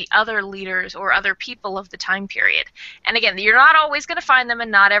and maybe other leaders or other people of the time period. And again, you're not always going to find them,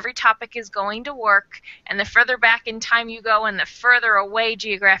 and not every topic is going to work. And the further back in time you go and the further away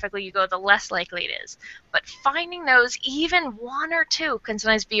geographically you go, the less likely it is. But finding those, even one or two, can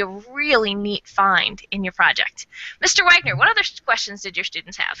sometimes be a really neat find in your project. Mr. Wagner, what other questions did your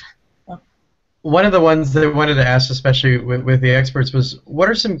students have? One of the ones that I wanted to ask, especially with the experts, was what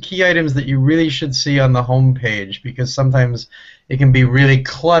are some key items that you really should see on the home page? Because sometimes it can be really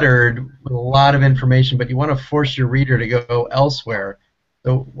cluttered with a lot of information, but you want to force your reader to go elsewhere.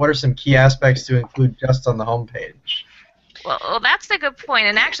 So what are some key aspects to include just on the home page? Well, that's a good point.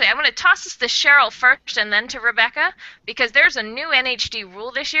 And actually, I'm going to toss this to Cheryl first and then to Rebecca, because there's a new NHD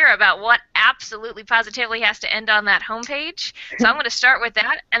rule this year about what absolutely positively has to end on that homepage. So I'm going to start with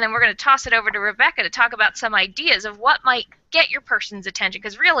that, and then we're going to toss it over to Rebecca to talk about some ideas of what might get your person's attention,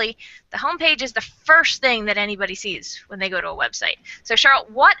 because really, the homepage is the first thing that anybody sees when they go to a website. So Cheryl,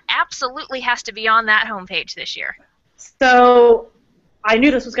 what absolutely has to be on that homepage this year? So I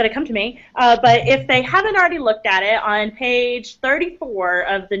knew this was going to come to me, but if they haven't already looked at it, on page 34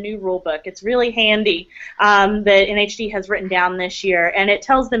 of the new rule book, it's really handy that NHD has written down this year, and it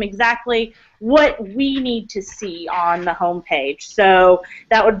tells them exactly what we need to see on the home page. So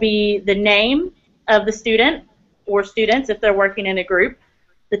that would be the name of the student or students if they're working in a group,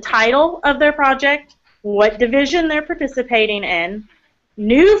 the title of their project, what division they're participating in,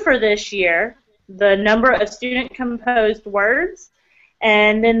 new for this year, the number of student-composed words,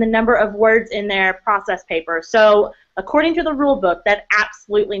 and then the number of words in their process paper. So according to the rule book, that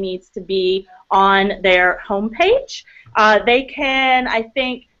absolutely needs to be on their homepage. They can, I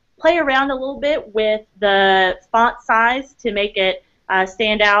think, play around a little bit with the font size to make it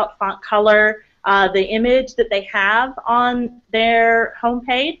stand out, font color, the image that they have on their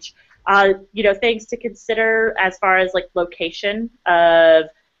homepage. You know, things to consider as far as like location of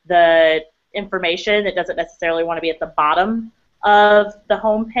the information. It doesn't necessarily want to be at the bottom of the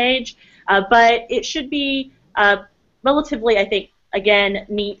home page, but it should be relatively, I think, again,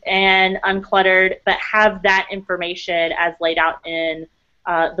 neat and uncluttered, but have that information as laid out in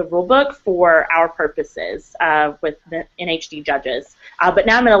the rule book for our purposes with the NHD judges. But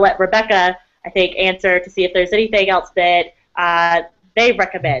now I'm going to let Rebecca, I think, answer to see if there's anything else that they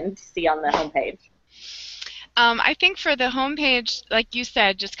recommend to see on the home page. I think for the homepage, like you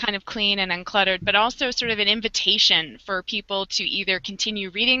said, just kind of clean and uncluttered, but also sort of an invitation for people to either continue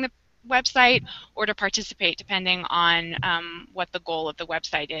reading the website or to participate, depending on what the goal of the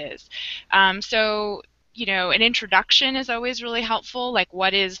website is. So, you know, an introduction is always really helpful. Like,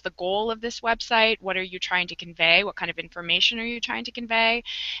 what is the goal of this website? What are you trying to convey? What kind of information are you trying to convey?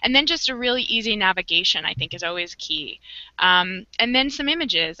 And then just a really easy navigation, I think, is always key. And then some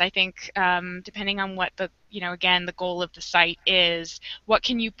images, I think, depending on what the, you know, again, the goal of the site is, what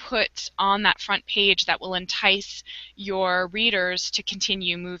can you put on that front page that will entice your readers to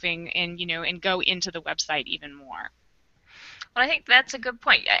continue moving and, you know, and go into the website even more? Well, I think that's a good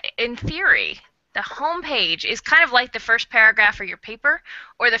point. In theory, the home page is kind of like the first paragraph of your paper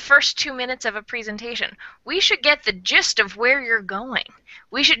or the first 2 minutes of a presentation. We should get the gist of where you're going.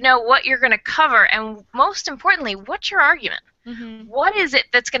 We should know what you're going to cover, and most importantly, what's your argument? Mm-hmm. What is it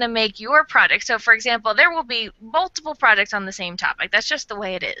that's going to make your project? So, for example, there will be multiple projects on the same topic. That's just the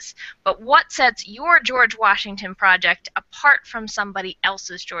way it is. But what sets your George Washington project apart from somebody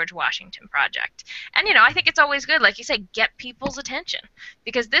else's George Washington project? And, you know, I think it's always good, like you say, get people's attention,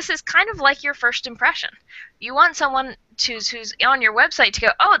 because this is kind of like your first impression. You want someone who's on your website to go,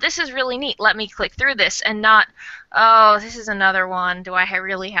 oh, this is really neat, let me click through this, and not, oh, this is another one, do I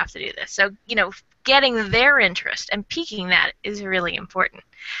really have to do this? So, you know, getting their interest and piquing that is really important.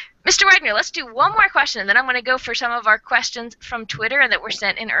 Mr. Wagner, let's do one more question, and then I'm going to go for some of our questions from Twitter that were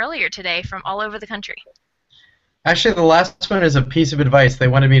sent in earlier today from all over the country. Actually, the last one is a piece of advice they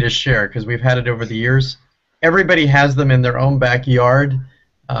wanted me to share because we've had it over the years. Everybody has them in their own backyard.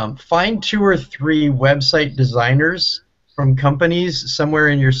 Find 2 or 3 website designers from companies somewhere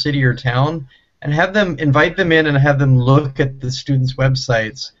in your city or town and have them, invite them in and have them look at the students'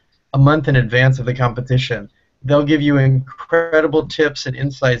 websites a month in advance of the competition. They'll give you incredible tips and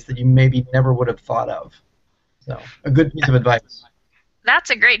insights that you maybe never would have thought of. So, a good piece of advice.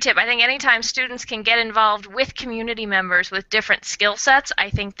 That's a great tip. I think anytime students can get involved with community members with different skill sets, I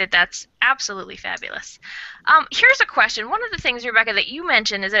think that that's absolutely fabulous. Here's a question. One of the things, Rebecca, that you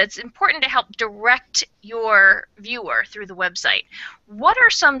mentioned is that it's important to help direct your viewer through the website. What are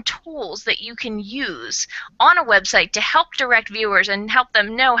some tools that you can use on a website to help direct viewers and help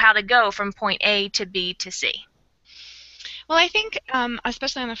them know how to go from point A to B to C? Well, I think,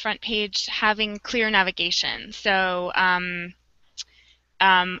 especially on the front page, having clear navigation. So,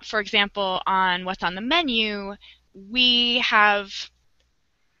 for example, on what's on the menu, we have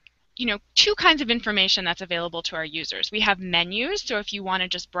two kinds of information that's available to our users. We have menus, so if you want to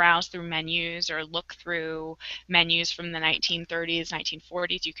just browse through menus or look through menus from the 1930s,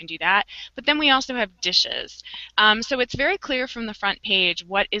 1940s, you can do that. But then we also have dishes. So it's very clear from the front page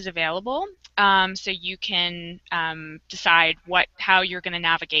what is available, so you can decide how you're going to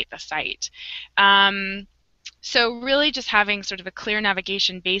navigate the site. So really just having sort of a clear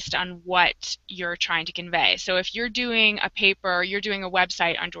navigation based on what you're trying to convey. So if you're doing a paper, you're doing a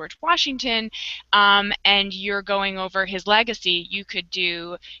website on George Washington, and you're going over his legacy, you could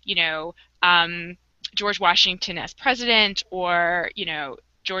do, George Washington as president, or,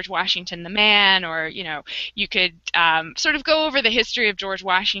 George Washington the man, or you could sort of go over the history of George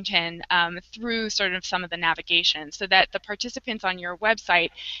Washington through sort of some of the navigation, so that the participants on your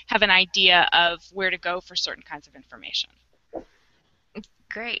website have an idea of where to go for certain kinds of information.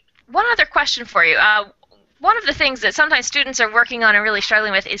 Great. One other question for you. One of the things that sometimes students are working on and really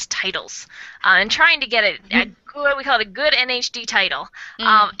struggling with is titles, and trying to get a good, we call it a good NHD title.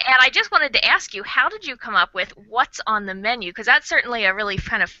 And I just wanted to ask you, how did you come up with what's on the menu? Because that's certainly a really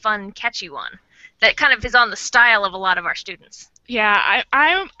kind of fun, catchy one that kind of is on the style of a lot of our students. Yeah,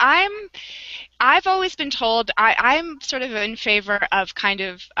 I've always been told I'm sort of in favor of kind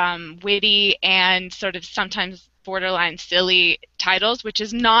of witty and sort of sometimes borderline silly titles, which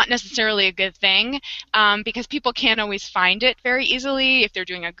is not necessarily a good thing, because people can't always find it very easily if they're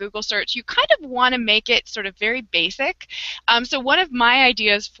doing a Google search. You kind of want to make it sort of very basic. So one of my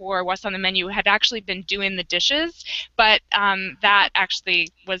ideas for what's on the menu had actually been doing the dishes, but that actually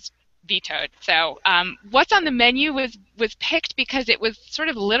was vetoed. So what's on the menu was picked because it was sort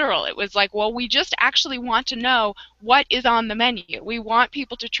of literal. It was like, well, we just actually want to know what is on the menu. We want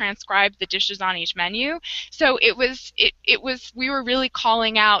people to transcribe the dishes on each menu. So it was we were really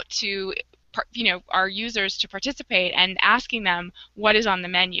calling out to our users to participate and asking them what is on the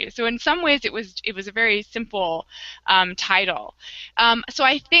menu. So in some ways it was a very simple title. So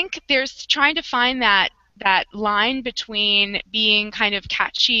I think there's trying to find that line between being kind of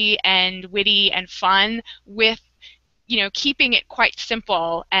catchy and witty and fun with keeping it quite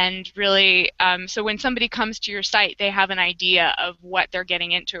simple, and really so when somebody comes to your site, they have an idea of what they're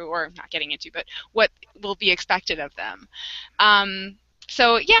getting into, or not getting into, but what will be expected of them.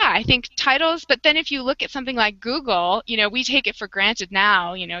 So yeah, I think titles, but then if you look at something like Google, we take it for granted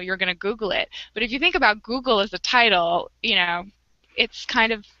now, you're going to Google it. But if you think about Google as a title, it's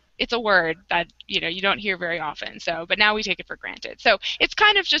kind of, it's a word that you don't hear very often. So, but now we take it for granted. So it's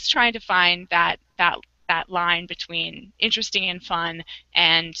kind of just trying to find that line between interesting and fun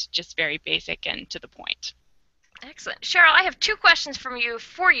and just very basic and to the point. Excellent. Cheryl, I have two questions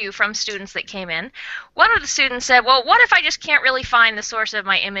for you from students that came in. One of the students said, well, what if I just can't really find the source of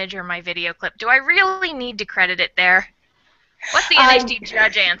my image or my video clip? Do I really need to credit it there? What's the NHD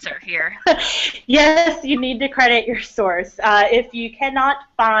judge answer here? Yes, you need to credit your source. If you cannot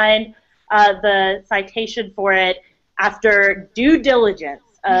find the citation for it after due diligence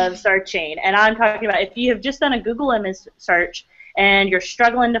of searching, and I'm talking about if you have just done a Google image search and you're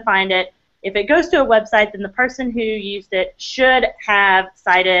struggling to find it, if it goes to a website, then the person who used it should have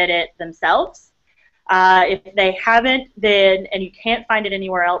cited it themselves. If they haven't, then, and you can't find it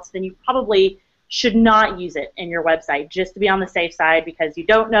anywhere else, then you probably should not use it in your website, just to be on the safe side, because you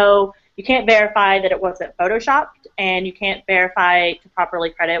don't know, you can't verify that it wasn't photoshopped, and you can't verify to properly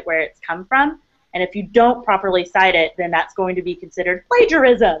credit where it's come from. And if you don't properly cite it, then that's going to be considered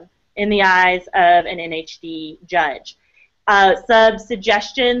plagiarism in the eyes of an NHD judge. Some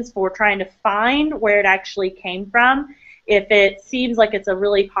suggestions for trying to find where it actually came from. If it seems like it's a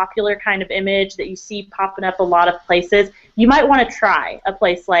really popular kind of image that you see popping up a lot of places, you might want to try a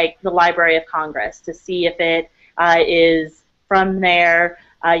place like the Library of Congress to see if it is from there.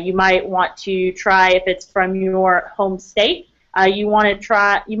 You might want to try if it's from your home state. You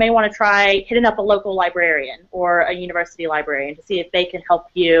may want to try hitting up a local librarian or a university librarian to see if they can help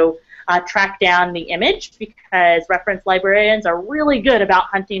you track down the image, because reference librarians are really good about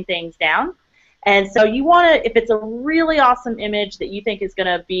hunting things down. And so you want to, if it's a really awesome image that you think is going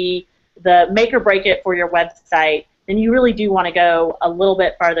to be the make or break it for your website, then you really do want to go a little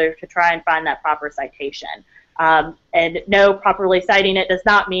bit farther to try and find that proper citation. And no, properly citing it does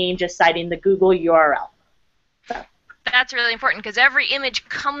not mean just citing the Google URL. So. That's really important because every image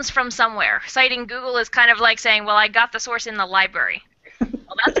comes from somewhere. Citing Google is kind of like saying, well, I got the source in the library.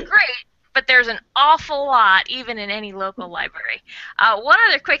 Well, that's great, but there's an awful lot even in any local library. One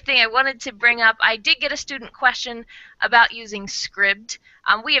other quick thing I wanted to bring up, I did get a student question about using Scribd.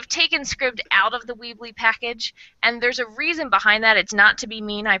 We have taken Scribd out of the Weebly package, and there's a reason behind that. It's not to be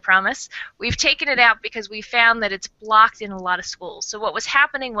mean, I promise. We've taken it out because we found that it's blocked in a lot of schools. So what was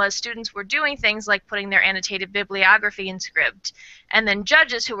happening was students were doing things like putting their annotated bibliography in Scribd, and then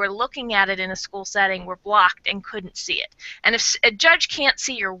judges who were looking at it in a school setting were blocked and couldn't see it. And if a judge can't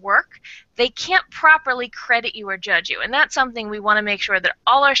see your work, they can't properly credit you or judge you. And that's something we want to make sure that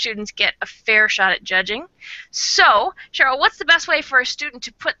all our students get a fair shot at judging. So, Cheryl, what's the best way for a student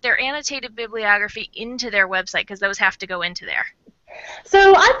to put their annotated bibliography into their website? Because those have to go into there.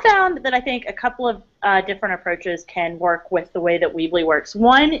 So I've found that I think a couple of different approaches can work with the way that Weebly works.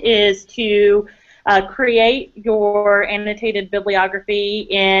 One is to create your annotated bibliography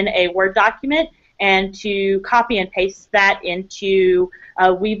in a Word document and to copy and paste that into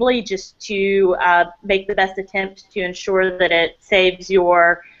Weebly just to make the best attempt to ensure that it saves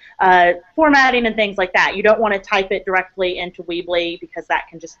your formatting and things like that. You don't want to type it directly into Weebly because that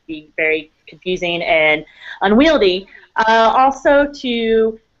can just be very confusing and unwieldy. Also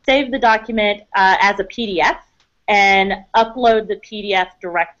to save the document as a PDF and upload the PDF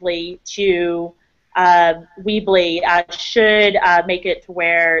directly to Weebly should make it to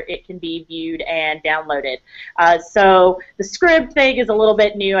where it can be viewed and downloaded. So the Scribd thing is a little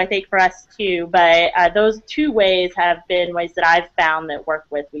bit new, I think, for us too, but those two ways have been ways that I've found that work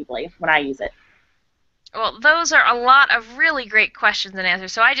with Weebly when I use it. Well, those are a lot of really great questions and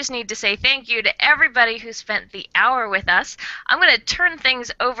answers, so I just need to say thank you to everybody who spent the hour with us. I'm going to turn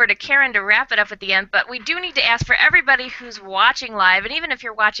things over to Karen to wrap it up at the end, but we do need to ask for everybody who's watching live, and even if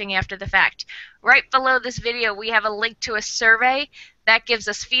you're watching after the fact, right below this video we have a link to a survey that gives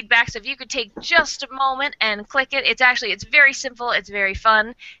us feedback, so if you could take just a moment and click it, it's very simple, it's very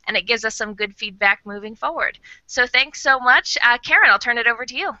fun, and it gives us some good feedback moving forward. So thanks so much. Karen, I'll turn it over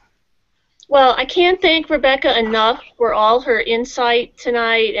to you. Well, I can't thank Rebecca enough for all her insight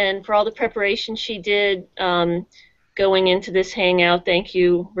tonight and for all the preparation she did going into this Hangout. Thank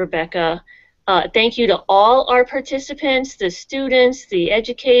you, Rebecca. Thank you to all our participants, the students, the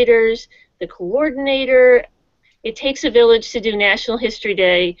educators, the coordinator. It takes a village to do National History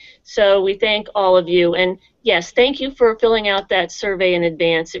Day, so we thank all of you. And yes, thank you for filling out that survey in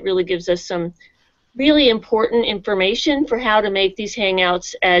advance. It really gives us some really important information for how to make these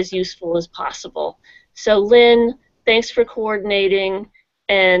Hangouts as useful as possible. So Lynn, thanks for coordinating,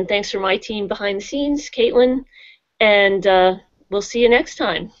 and thanks for my team behind the scenes, Caitlin, and we'll see you next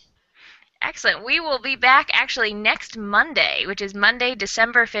time. Excellent. We will be back actually next Monday, which is Monday,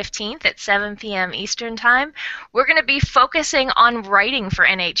 December 15th at 7 p.m. Eastern Time. We're going to be focusing on writing for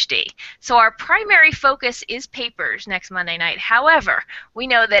NHD. So our primary focus is papers next Monday night. However, we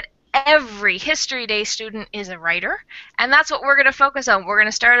know that every History Day student is a writer, and that's what we're going to focus on. We're going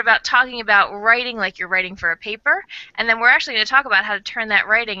to start about talking about writing like you're writing for a paper, and then we're actually going to talk about how to turn that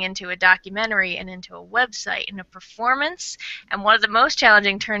writing into a documentary and into a website and a performance, and one of the most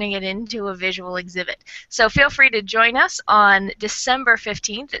challenging, turning it into a visual exhibit. So feel free to join us on December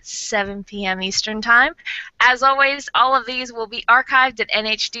 15th at 7 p.m. Eastern Time. As always, all of these will be archived at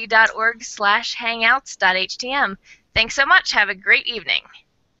nhd.org/hangouts.htm. Thanks so much. Have a great evening.